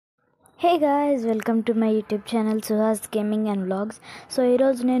Hey guys, welcome to my YouTube channel Suhas gaming and vlogs. So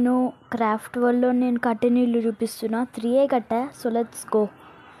ఈరోజు నేను craft వరల్డ్లో నేను కట్టిన ఇల్లు చూపిస్తున్నా. 3 కట్టా. So let's go.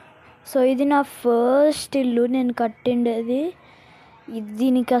 సో ఇది నా ఫస్ట్ ఇల్లు నేను కట్టిండేది.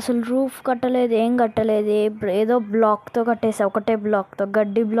 దీనికి అసలు రూఫ్ కట్టలేదు, ఏం కట్టలేదు. ఏదో బ్లాక్తో కట్టేసా, ఒకటే బ్లాక్తో,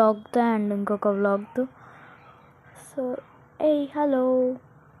 గడ్డి బ్లాక్తో అండ్ ఇంకొక బ్లాక్తో. So hello.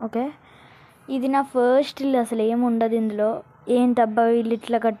 ఓకే, ఇది నా ఫస్ట్ ఇల్లు. అసలు ఏమి ఉండదు ఇందులో. ఏంటబ్బా వీళ్ళు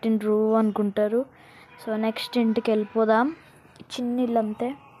ఇట్లా కట్టిండ్రు అనుకుంటారు. సో నెక్స్ట్ ఇంటికి వెళ్ళిపోదాం. చిన్న ఇల్లు అంతే.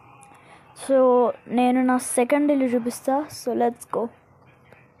 సో నేను నా సెకండ్ ఇల్లు చూపిస్తా. So let's go.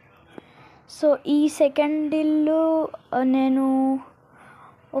 సో ఈ సెకండ్ ఇల్లు నేను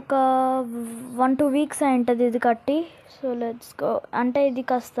ఒక 1-2 వీక్స్ అయింటుంది ఇది కట్టి. So let's go. అంటే ఇది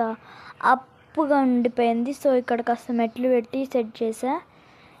కాస్త అప్పుగా ఉండిపోయింది. సో ఇక్కడ కాస్త మెట్లు పెట్టి సెట్ చేసా.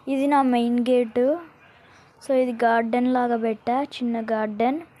 ఇది నా మెయిన్ గేటు. సో ఇది గార్డెన్ లాగా పెట్టా, చిన్న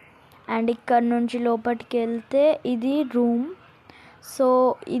గార్డెన్. అండ్ ఇక్కడ నుంచి లోపలికి వెళ్తే ఇది రూమ్. సో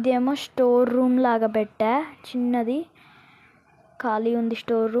ఇదేమో స్టోర్ రూమ్ లాగా పెట్టా, చిన్నది ఖాళీ ఉంది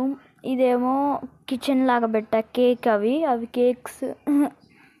స్టోర్ రూమ్. ఇదేమో కిచెన్ లాగా పెట్టా, అవి కేక్స్.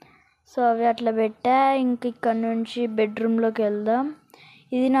 సో అవి అట్లా పెట్టా. ఇంక ఇక్కడ నుంచి బెడ్రూమ్లోకి వెళ్దాం.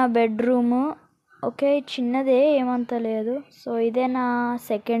 ఇది నా బెడ్రూము. ఓకే, చిన్నదే, ఏమంత లేదు. సో ఇదే నా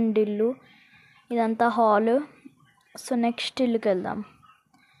సెకండ్ ఇల్లు. ఇదంతా హాల్. సో నెక్స్ట్ ఇల్లుకి వెళ్దాం.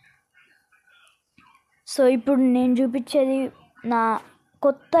 సో ఇప్పుడు నేను చూపించేది నా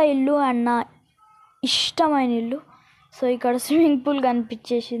కొత్త ఇల్లు అండ్ నా ఇష్టమైన ఇల్లు. సో ఇక్కడ స్విమ్మింగ్ పూల్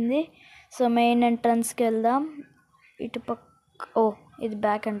కనిపించేసింది. సో మెయిన్ ఎంట్రన్స్కి వెళ్దాం. ఇటుపక్క ఇది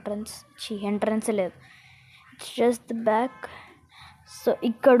బ్యాక్ ఎంట్రన్స్. ఎంట్రన్స్ లేదు, it's just the back. So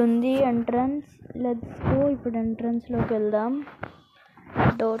ఇక్కడ ఉంది ఎంట్రన్స్. Let's go. ఇప్పుడు ఎంట్రన్స్లోకి వెళ్దాం.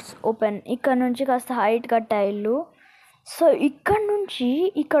 Doors open. ఇక్కడ నుంచి కాస్త హైట్ కట్టా ఇల్లు. సో ఇక్కడ నుంచి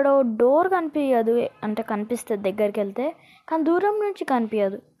ఇక్కడ డోర్ కనిపించదు, అంటే కనిపిస్తుంది దగ్గరికి వెళ్తే, కానీ దూరం నుంచి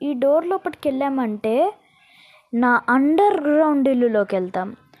కనిపించదు. ఈ డోర్ లోపలికి వెళ్ళామంటే నా అండర్ గ్రౌండ్ ఇల్లులోకి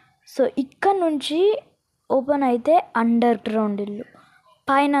వెళ్తాం. సో ఇక్కడ నుంచి ఓపెన్ అయితే అండర్ గ్రౌండ్ ఇల్లు.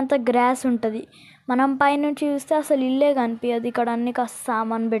 పైన అంతా గ్రాస్ ఉంటుంది. మనం పైనుంచి చూస్తే అసలు ఇల్లే కనిపించదు. ఇక్కడ అన్ని కాస్త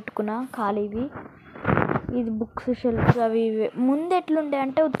సామాన్ పెట్టుకున్నా ఖాళీవి. ఇది బుక్స్, షెల్ఫ్స్, అవి ఇవి. ముందు ఎట్లుండే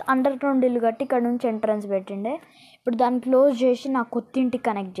అంటే అండర్ గ్రౌండ్ ఇల్లు కట్టి ఇక్కడ నుంచి ఎంట్రన్స్ పెట్టిండే. ఇప్పుడు దాన్ని క్లోజ్ చేసి నా కొత్త ఇంటికి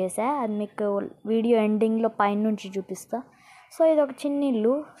కనెక్ట్ చేసా. అది మీకు వీడియో ఎండింగ్లో పైనుంచి చూపిస్తా. సో ఇది ఒక చిన్న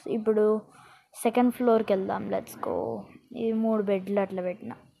ఇల్లు. ఇప్పుడు సెకండ్ ఫ్లోర్కి వెళ్దాం. Let's go. ఇది 3 బెడ్లు అట్లా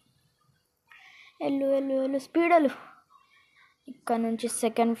పెట్టిన. వెళ్ళు స్పీడలు. ఇక్కడ నుంచి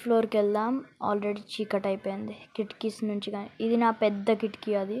సెకండ్ ఫ్లోర్కి వెళ్దాం. ఆల్రెడీ చీకటి అయిపోయింది కిటికీస్ నుంచి. కానీ ఇది నా పెద్ద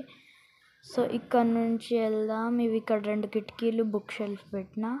కిటికీ అది. సో ఇక్కడ నుంచి వెళ్దాం. ఇవి ఇక్కడ 2 కిటికీలు, బుక్ షెల్ఫ్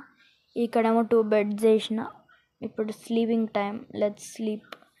పెట్టిన. ఇక్కడేమో 2 బెడ్స్ వేసిన. ఇప్పుడు స్లీపింగ్ టైం. Let's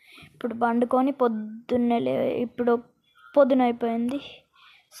sleep. ఇప్పుడు పండుకొని ఇప్పుడు పొద్దున అయిపోయింది.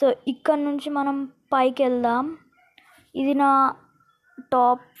 సో ఇక్కడ నుంచి మనం పైకి వెళ్దాం. ఇది నా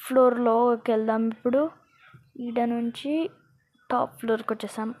టాప్ ఫ్లోర్లోకి వెళ్దాం. ఇప్పుడు ఈడ నుంచి టాప్ ఫ్లోర్కి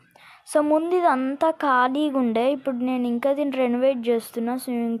వచ్చేసాం. సో ముందు ఇది అంతా ఖాళీగా ఉండే. ఇప్పుడు నేను ఇంకా దీన్ని రెనోవేట్ చేస్తున్నా,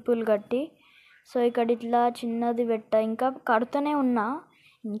 స్విమ్మింగ్ పూల్ కట్టి. సో ఇక్కడ ఇట్లా చిన్నది పెట్టా. ఇంకా కడుతూనే ఉన్నా,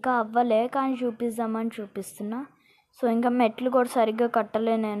 ఇంకా అవ్వలే, కానీ చూపిద్దామని చూపిస్తున్నా. సో ఇంకా మెట్లు కూడా సరిగ్గా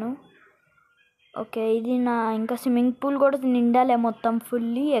కట్టలే నేను. ఓకే, ఇది నా ఇంకా స్విమ్మింగ్ పూల్ కూడా నిండాలే మొత్తం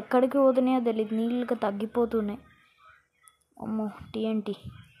ఫుల్లీ. ఎక్కడికి పోతున్నాయో తెలియదు, నీళ్ళకి తగ్గిపోతున్నాయి. అమ్మో TNT.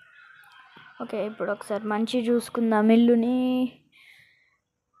 ఓకే, ఇప్పుడు ఒకసారి మంచిగా చూసుకుందాం ఇల్లుని.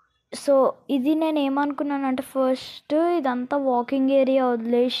 సో ఇది నేను ఏమనుకున్నానంటే ఫస్ట్ ఇదంతా వాకింగ్ ఏరియా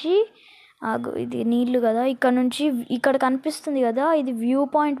వదిలేసి, ఇది నీళ్ళు కదా, ఇక్కడ నుంచి ఇక్కడ కనిపిస్తుంది కదా, ఇది వ్యూ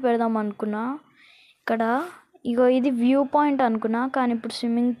పాయింట్ పెడదాం అనుకున్నా. ఇక్కడ ఇది వ్యూ పాయింట్ అనుకున్నా, కానీ ఇప్పుడు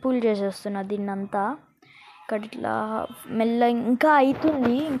స్విమ్మింగ్ పూల్ చేసేస్తున్నా దీన్నంతా. ఇక్కడ ఇట్లా మెల్ల ఇంకా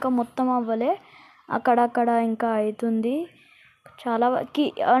అవుతుంది, ఇంకా మొత్తం అవ్వలే, అక్కడక్కడ ఇంకా అవుతుంది చాలా.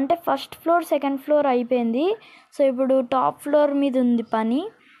 అంటే ఫస్ట్ ఫ్లోర్ సెకండ్ ఫ్లోర్ అయిపోయింది. సో ఇప్పుడు టాప్ ఫ్లోర్ మీద ఉంది పని.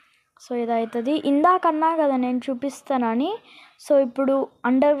 సో ఇది అవుతుంది. ఇందాకన్నా కదా నేను చూపిస్తానని. సో ఇప్పుడు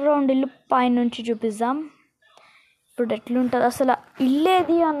అండర్ గ్రౌండ్ ఇల్లు పైనుంచి చూపిద్దాం. ఇప్పుడు ఎట్లుంటుంది అసలు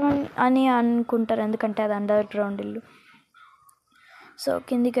ఇల్లేది అని అనుకుంటారు, ఎందుకంటే అది అండర్ గ్రౌండ్ ఇల్లు. సో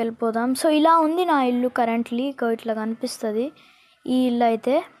కిందికి వెళ్ళిపోదాం. సో ఇలా ఉంది నా ఇల్లు కరెంట్లీ. ఇట్లా కనిపిస్తుంది ఈ ఇల్లు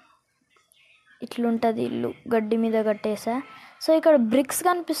అయితే. ఇట్లుంటుంది ఇల్లు, గడ్డి మీద కట్టేసా. సో ఇక్కడ బ్రిక్స్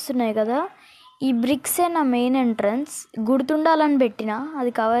కనిపిస్తున్నాయి కదా, ఈ బ్రిక్సే నా మెయిన్ ఎంట్రన్స్. గుర్తుండాలని పెట్టిన,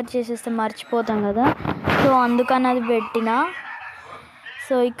 అది కవర్ చేసేస్తే మర్చిపోతాం కదా, సో అందుకని అది పెట్టిన.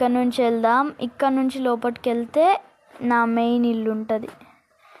 సో ఇక్కడ నుంచి వెళ్దాం. ఇక్కడ నుంచి లోపలికి వెళ్తే నా మెయిన్ ఇల్లు ఉంటుంది.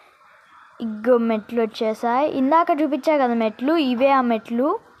 మెట్లు వచ్చేసాయి. ఇందాక చూపించా కదా మెట్లు, ఇవే ఆ మెట్లు.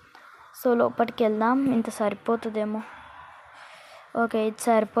 సో లోపలికి వెళ్దాం. ఇంత సరిపోతుందేమో. ఓకే, ఇది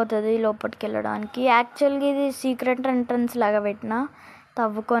సరిపోతుంది లోపలికి వెళ్ళడానికి. యాక్చువల్గా ఇది సీక్రెట్ ఎంట్రన్స్ లాగా పెట్టిన,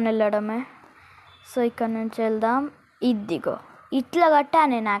 తవ్వుకొని వెళ్ళడమే. సో ఇక్కడ నుంచి వెళ్దాం. ఇదిగో ఇట్లా కట్టా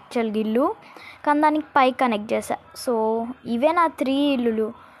నేను యాక్చువల్గా ఇల్లు, కానీ దానికి పై కనెక్ట్ చేశా. సో ఇవే నా 3 ఇల్లులు.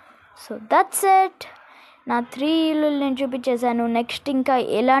 So that's it. నా 3 ఇల్లులు నేను చూపించేశాను. నెక్స్ట్ ఇంకా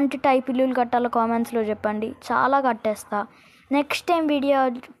ఎలాంటి టైప్ ఇల్లులు కట్టాలో కామెంట్స్లో చెప్పండి, చాలా కట్టేస్తా. నెక్స్ట్ టైం వీడియో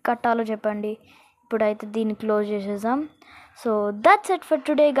కట్టాలో చెప్పండి. ఇప్పుడైతే దీన్ని క్లోజ్ చేసేద్దాం. So that's it for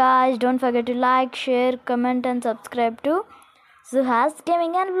today, guys. Don't forget to like, share, comment and subscribe to Suhas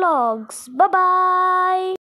Gaming and Vlogs. Bye bye.